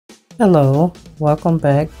Hello, welcome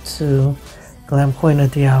back to Glam Queen of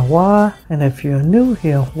DIY, and if you're new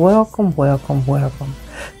here, welcome.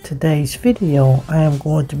 Today's video, I am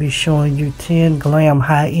going to be showing you 10 glam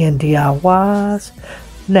high-end DIYs.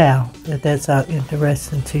 Now, if that sounds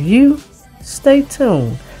interesting to you, stay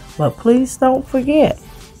tuned, but please don't forget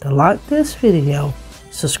to like this video,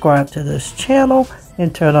 subscribe to this channel,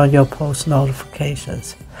 and turn on your post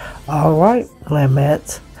notifications. Alright,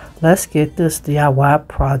 Glamettes, let's get this DIY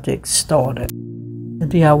project started. The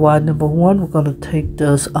DIY number one, we're going to take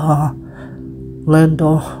this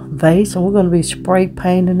Lindor vase and we're going to be spray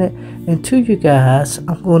painting it. And to you guys,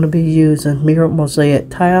 I'm going to be using mirrored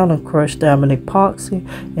mosaic tile and crushed diamond epoxy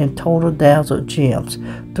and Totally Dazzled gems.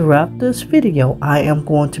 Throughout this video, I am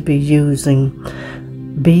going to be using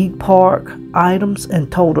bead park items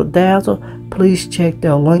and Totally Dazzled. Please check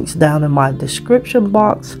their links down in my description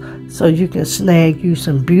box so you can snag you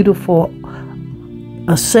some beautiful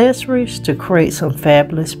accessories to create some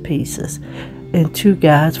fabulous pieces. And two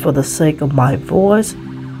guys, for the sake of my voice,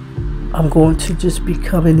 I'm going to just be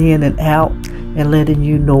coming in and out and letting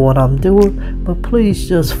you know what I'm doing, but please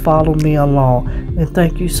just follow me along. And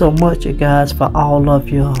thank you so much, you guys, for all of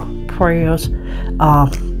your prayers.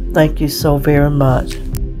 Thank you so very much.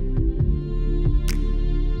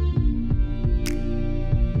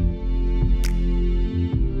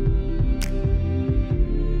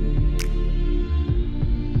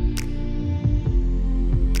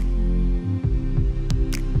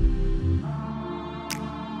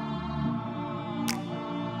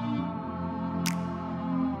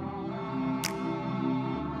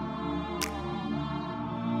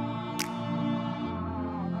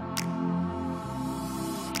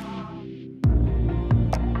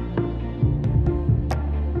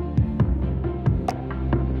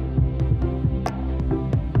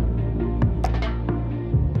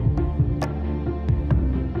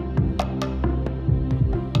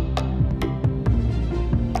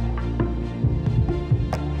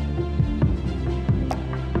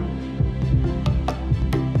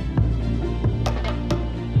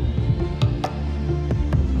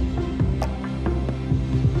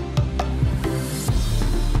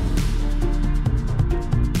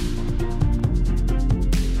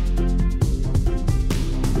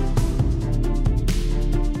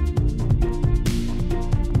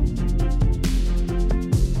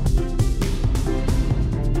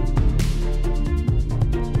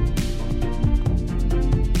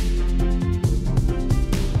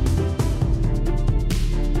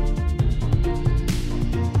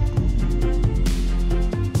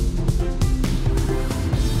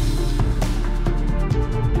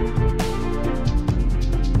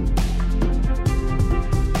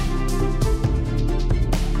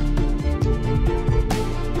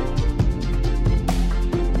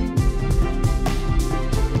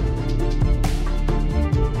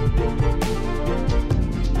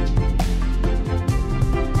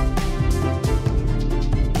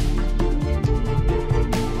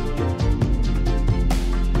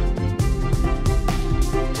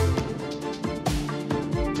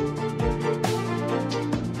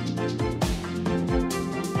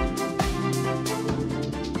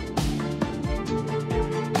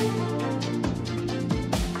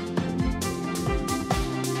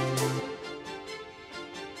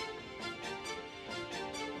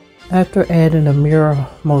 After adding a mirror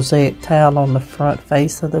mosaic tile on the front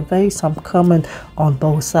face of the vase, I'm coming on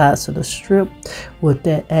both sides of the strip with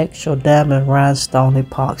that actual diamond rhinestone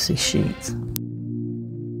epoxy sheets.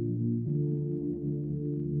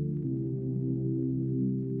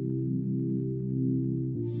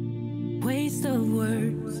 Waste of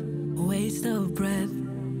words, waste of breath,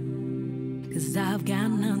 'cause I've got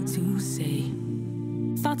none to say.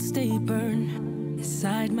 Thoughts stay burned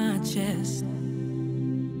inside my chest.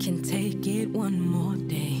 Can take it one more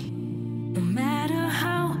day. No matter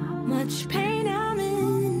how much pain I'm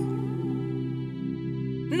in,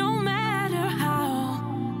 no matter how,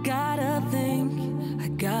 gotta think, I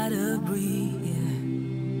gotta breathe.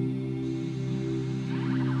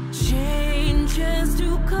 Changes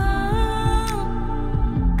to come,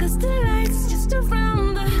 'cause the light's just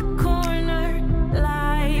around the corner.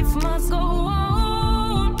 Life must go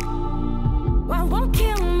on. What won't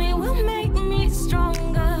kill me will make me stronger.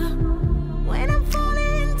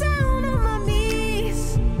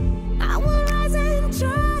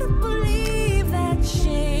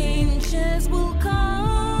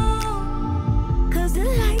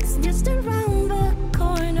 Around the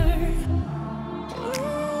corner.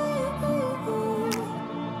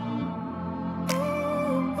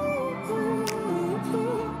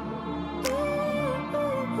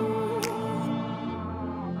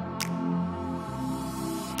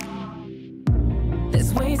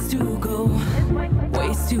 There's ways to go,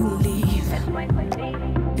 ways to leave.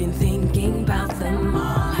 Been thinking about them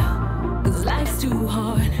all. 'Cause life's too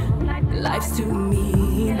hard, life's too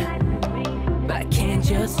mean. But I can't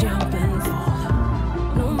just jump and fall.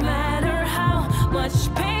 No matter how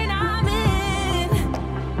much pain I'm in,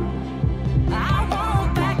 I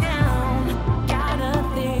won't back down. Gotta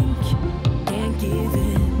think, can't give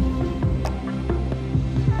in.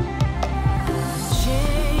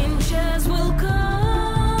 Changes will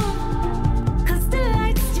come, 'cause the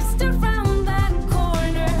light's just around that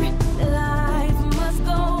corner. Life must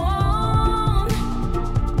go on.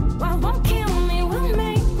 What won't kill me will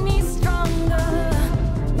make me stronger.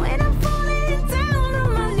 When I'm falling down on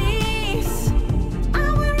my knees, I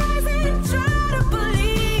will rise and try to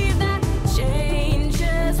believe that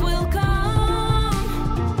changes will come,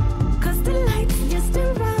 'cause the light's just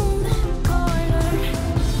around the corner.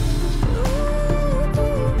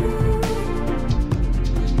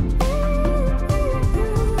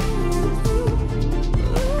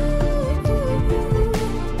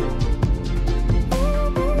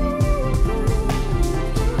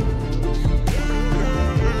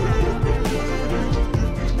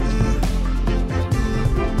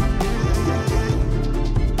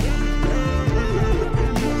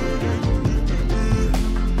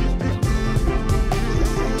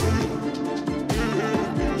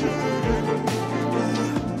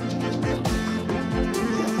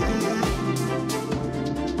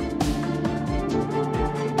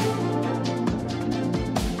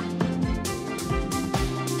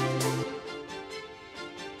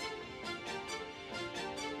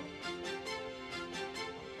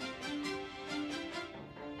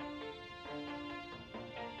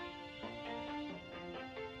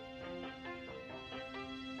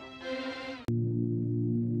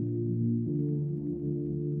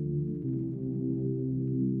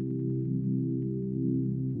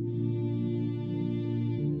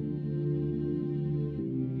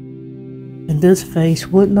 And this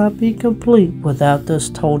vase would not be complete without this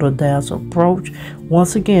Total Dazzled brooch.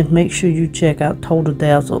 Once again, make sure you check out Total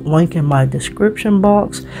Dazzled, link in my description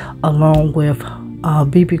box, along with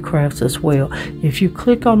BeeBeeCrafts as well. If you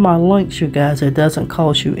click on my links, you guys, it doesn't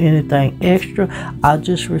cost you anything extra. I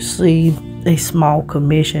just receive a small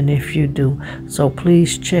commission if you do. So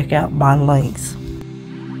please check out my links.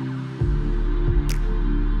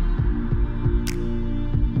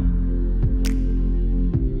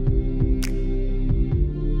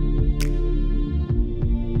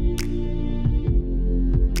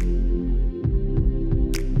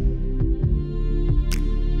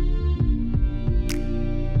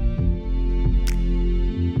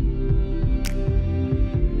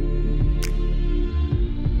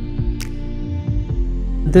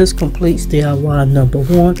 This completes DIY number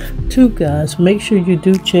 1. 2, guys, make sure you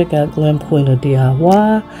do check out Glam Queen of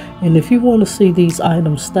DIY. And if you want to see these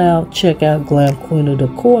items styled, check out Glam Queen of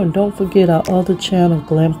Decor. And don't forget our other channel,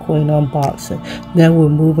 Glam Queen Unboxing. Now we're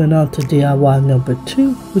moving on to DIY number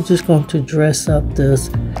 2. We're just going to dress up this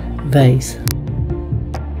vase.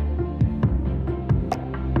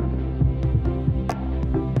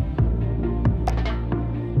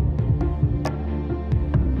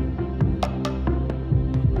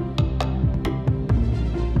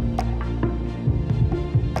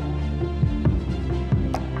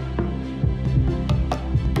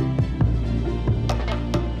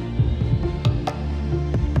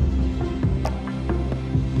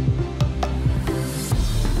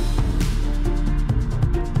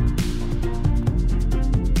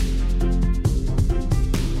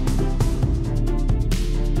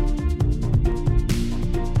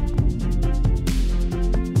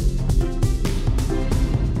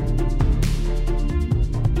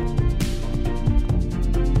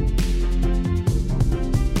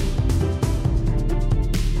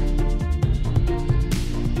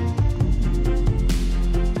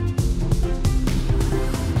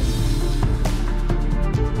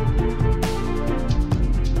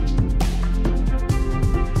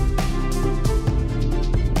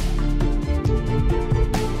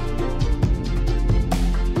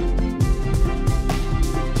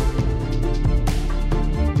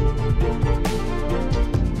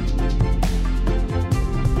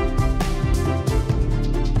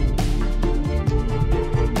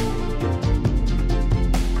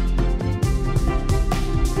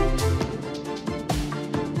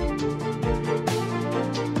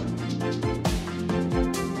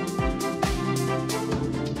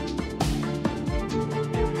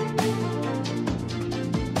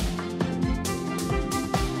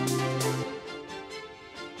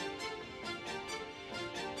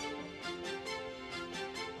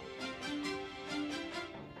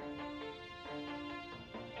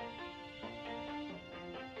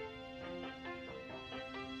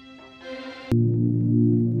 Waste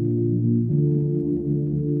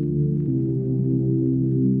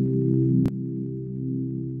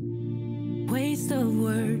of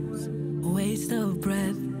words, waste of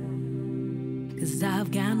breath, 'cause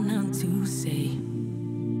I've got none to say.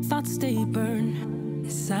 Thoughts stay burned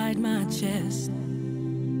inside my chest.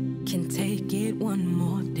 Can take it one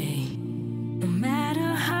more day. No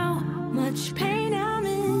matter how much pain I'm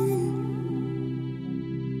in,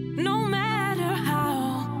 no matter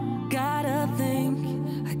how, gotta think,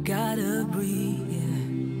 I gotta breathe.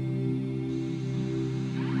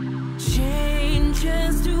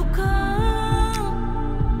 Changes to come,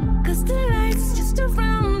 'cause the light's just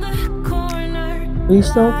around the corner. Please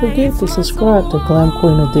don't forget to subscribe to Glam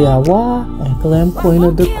Queen of DIY and Glam Queen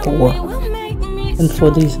of Decor. And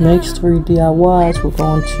for these next 3 DIYs, we're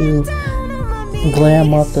going to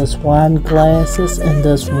glam up this wine glasses and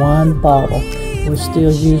this wine bottle. We're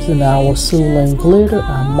still using our Soulin glitter,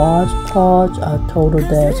 our Mod Podge, our Total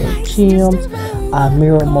Dazzled gems, our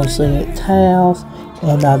mirror mosaic tiles,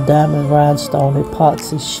 and our diamond rhinestone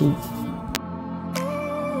epoxy sheet.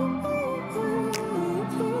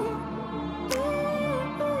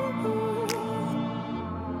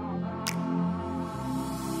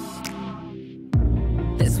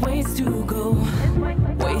 There's ways to go,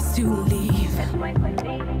 ways to leave.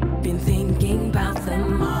 Been thinking about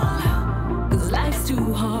them all. 'Cause life's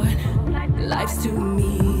too hard, life's too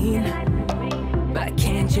mean. But I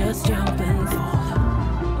can't just jump and fall.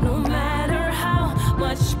 No matter how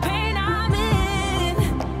much pain I'm in,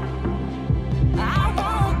 I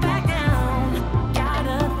won't back down.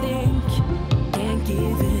 Gotta think, can't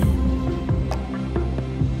give in.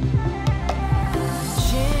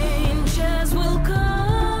 Changes will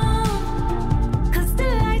come, 'cause the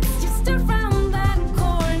light's just around that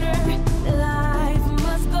corner. Life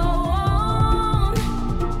must go on.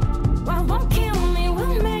 What won't kill me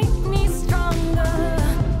will make me stronger.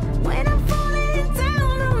 When I'm falling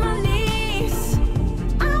down on my knees,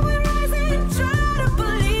 I will rise and try to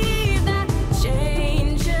believe that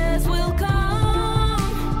changes will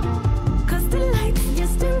come, 'cause the light's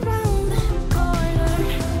just around that corner.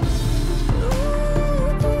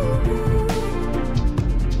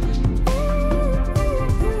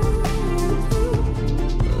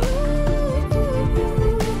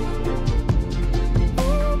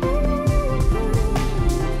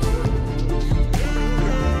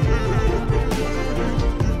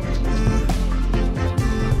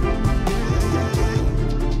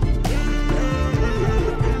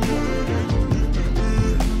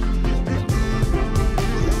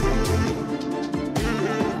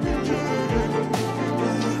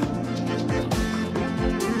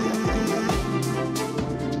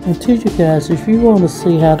 And to you guys, if you want to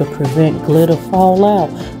see how to prevent glitter fallout,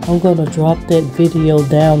 I'm going to drop that video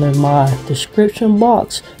down in my description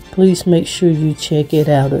box. Please make sure you check it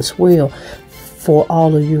out as well for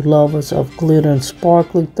all of you lovers of glitter and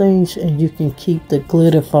sparkly things, and you can keep the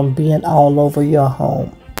glitter from being all over your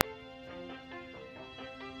home.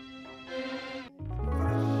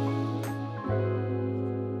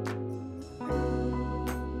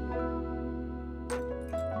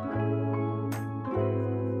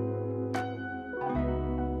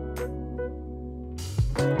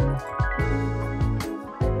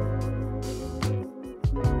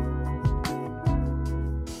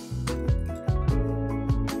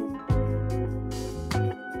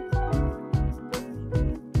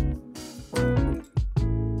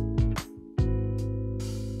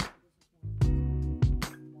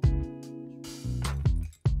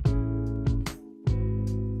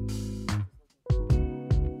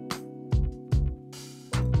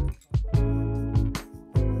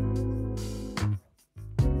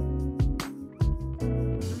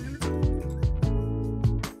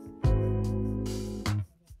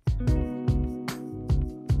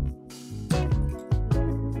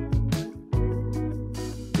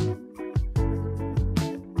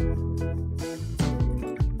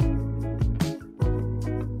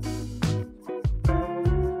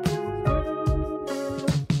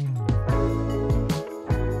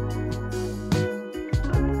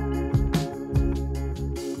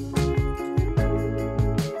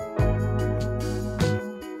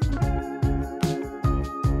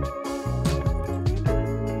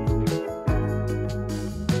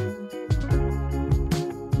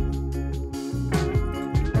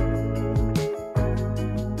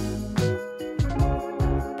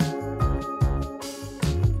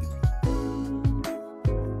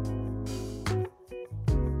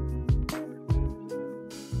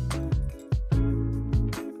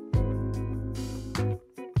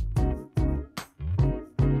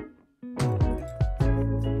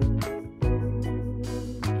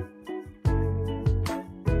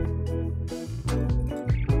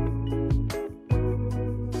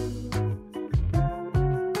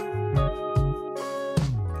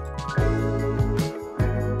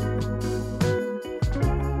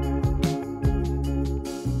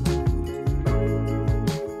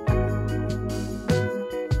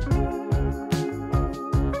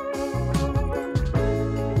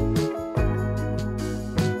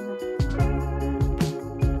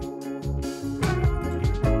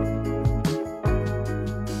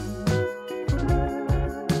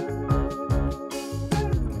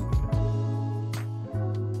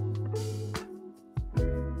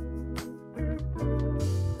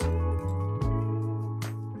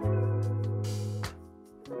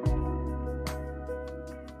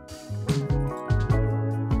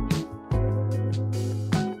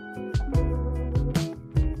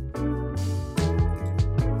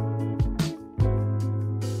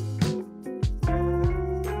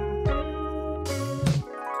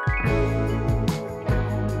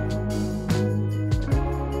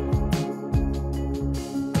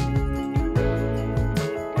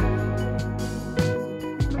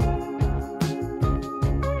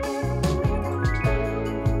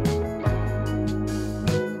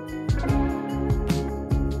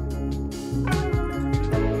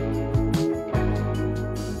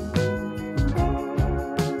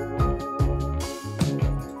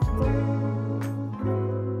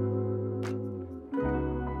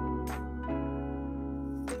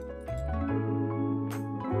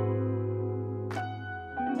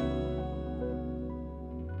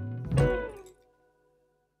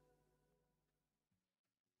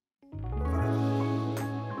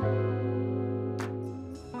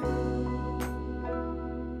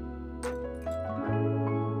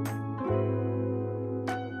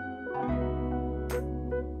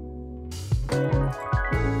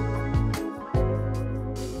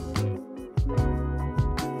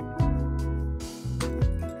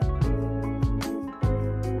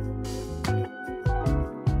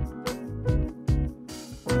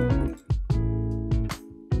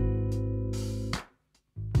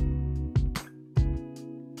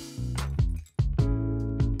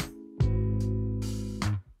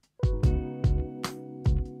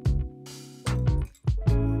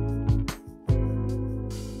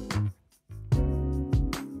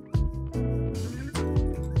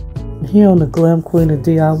 here on the Glam Queen of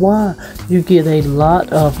DIY, you get a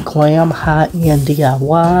lot of glam high-end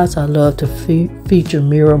DIYs. I love to feature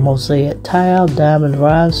mirror mosaic tile, diamond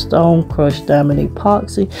rhinestone, crushed diamond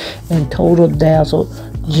epoxy, and total dazzled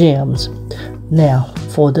gems. Now,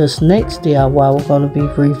 for this next DIY, we're going to be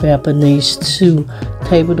revamping these two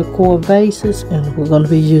table decor vases, and we're going to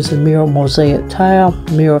be using mirror mosaic tile,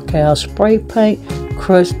 mirror cow spray paint,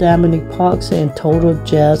 crushed diamond epoxy, and total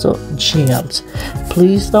dazzled gems.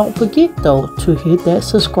 Please don't forget though to hit that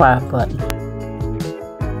subscribe button.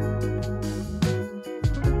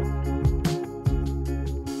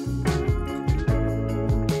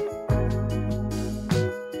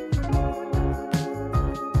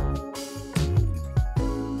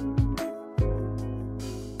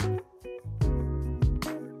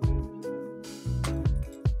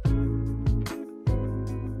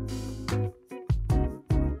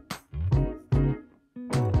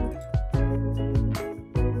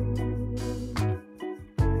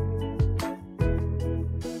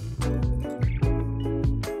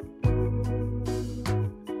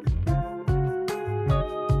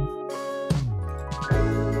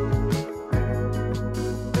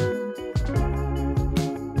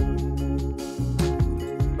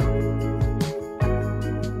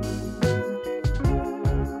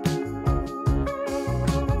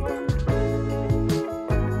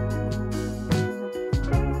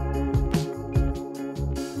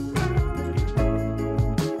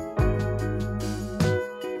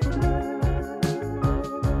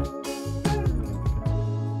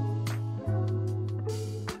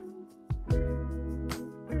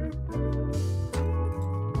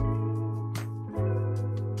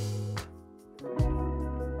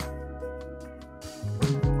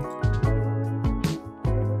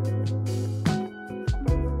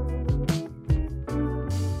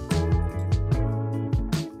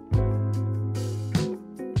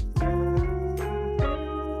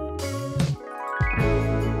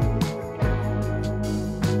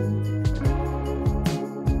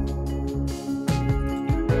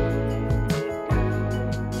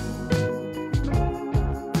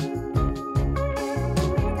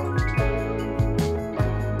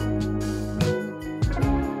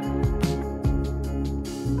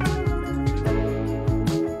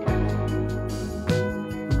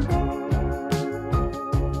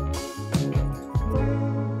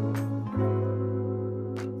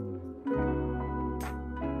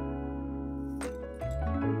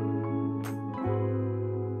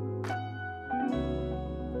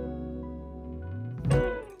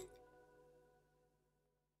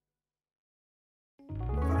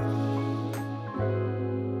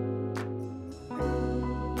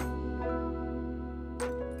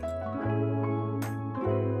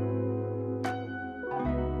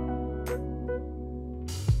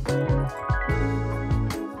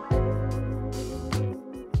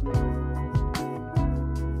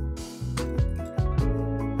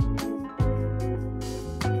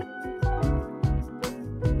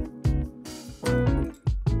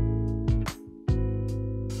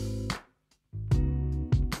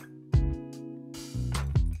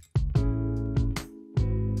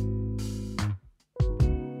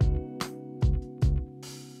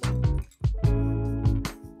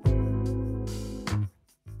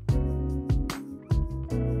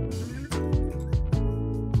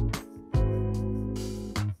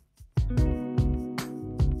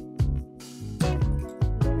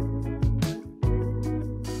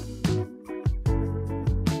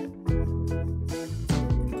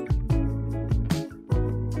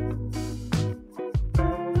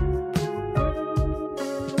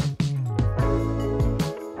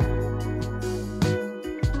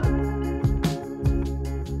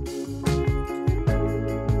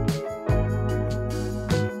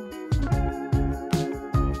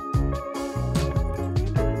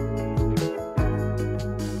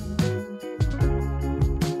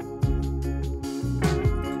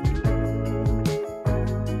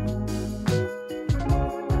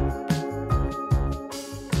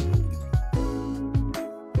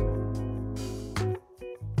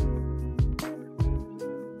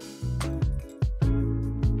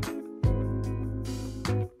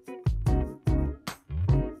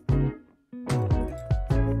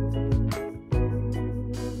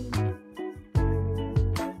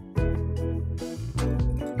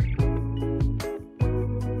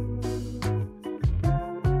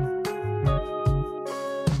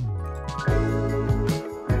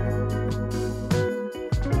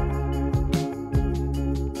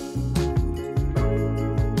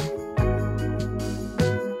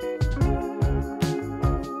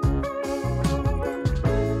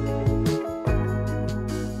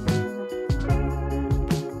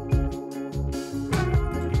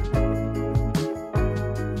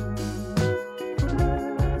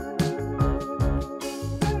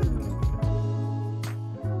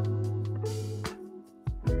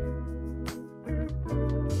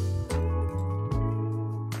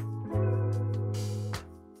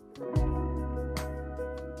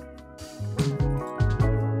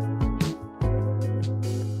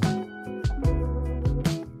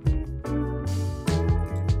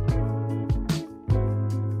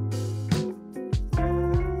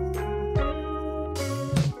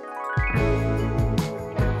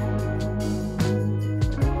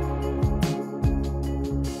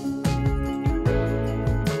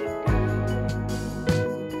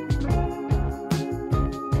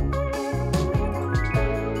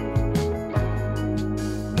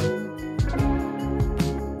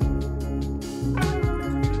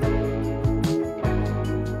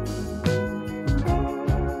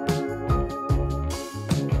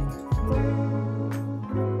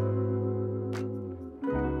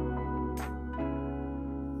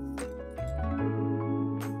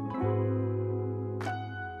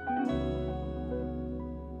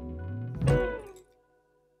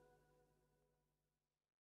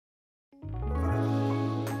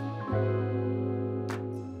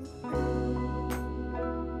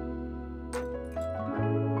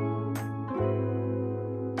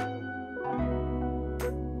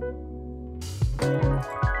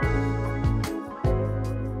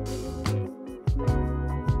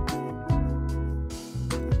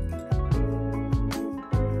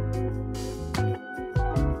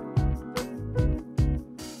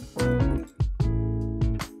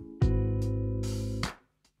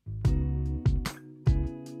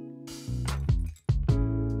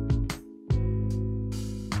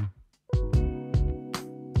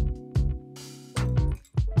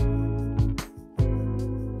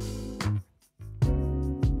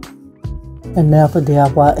 And now for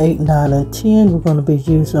DIY 8, 9, and 10, we're going to be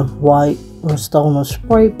using white Rust-Oleum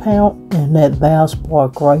spray paint and that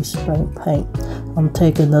Valspar gray spray paint. I'm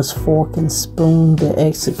taking this fork and spoon that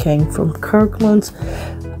actually came from Kirkland's.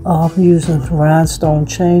 I'm using rhinestone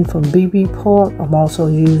chain from BeeBeeCraft. I'm also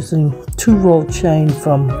using 2-row chain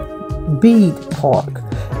from Bead Park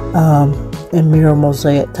and mirror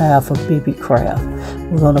mosaic tile from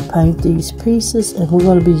BeeBeeCraft. We're going to paint these pieces, and we're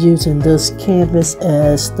going to be using this canvas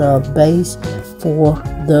as the base for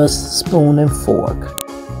the spoon and fork.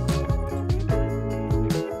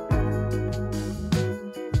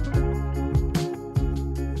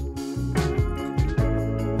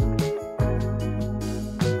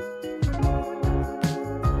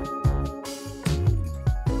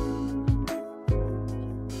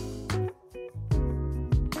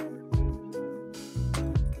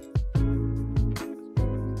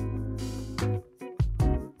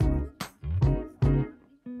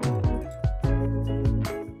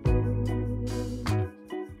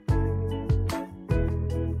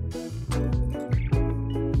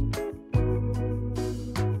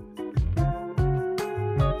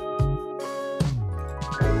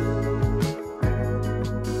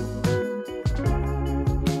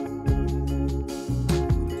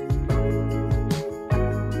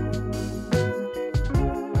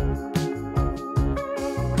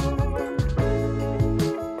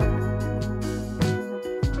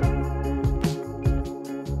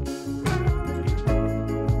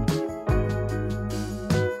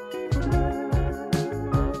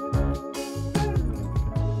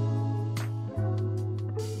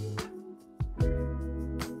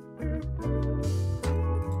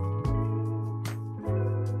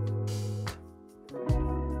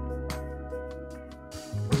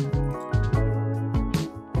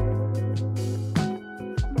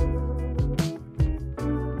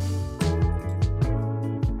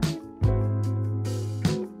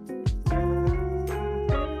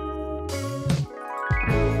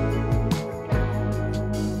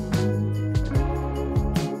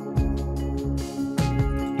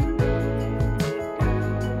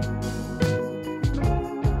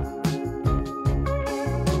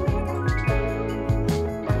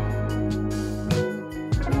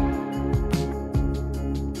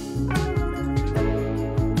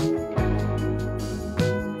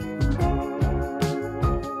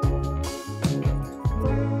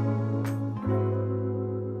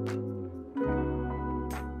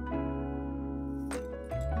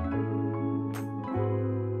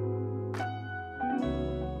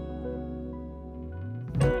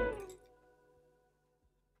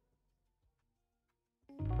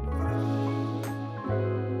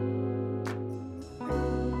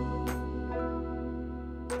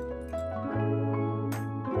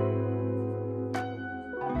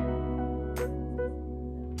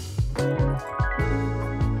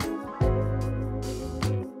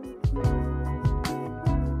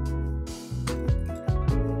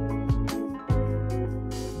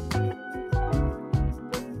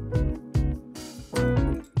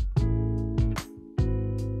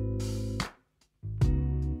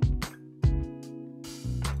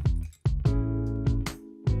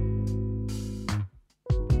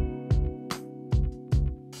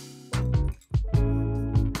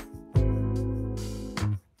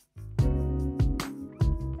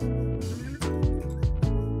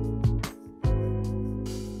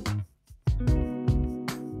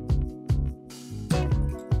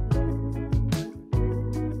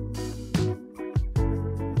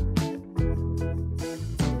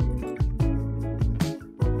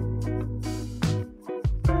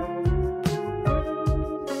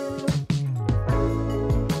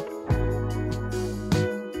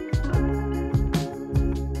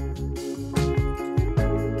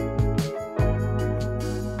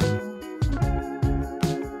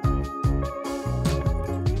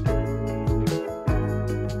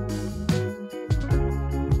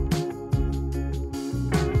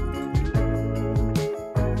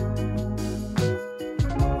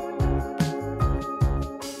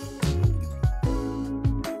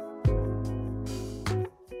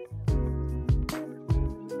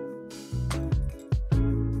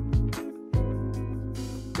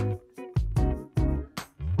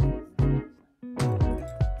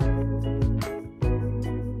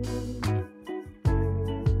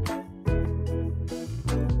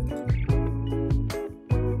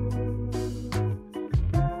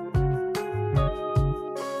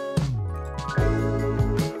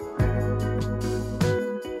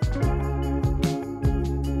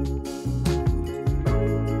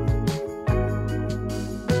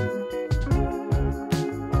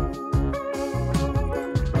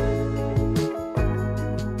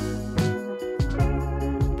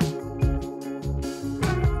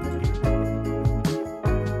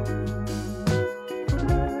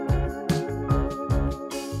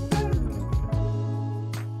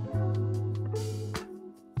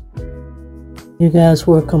 You guys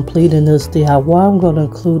were completing this DIY. I'm going to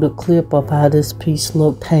include a clip of how this piece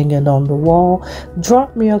looked hanging on the wall.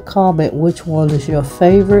 Drop me a comment which one is your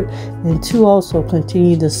favorite, and to also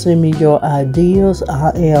continue to send me your ideas.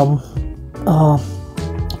 I am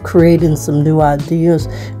creating some new ideas,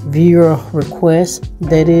 viewer requests,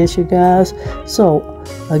 that is, you guys. So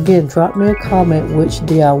again, drop me a comment which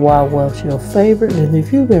DIY was your favorite, and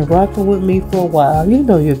if you've been rocking with me for a while, you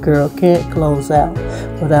know your girl can't close out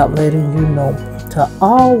without letting you know to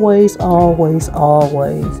always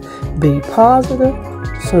be positive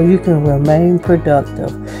so you can remain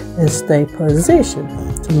productive and stay positioned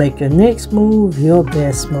to make your next move your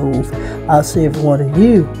best move. I'll see every one of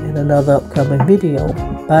you in another upcoming video.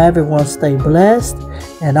 Bye everyone, stay blessed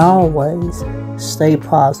and always stay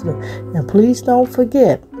positive. And please don't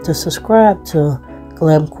forget to subscribe to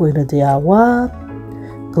Glam Queen of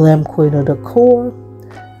DIY, Glam Queen of Decor,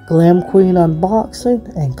 Glam Queen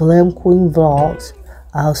Unboxing, and Glam Queen Vlogs.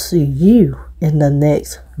 I'll see you in the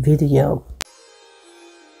next video.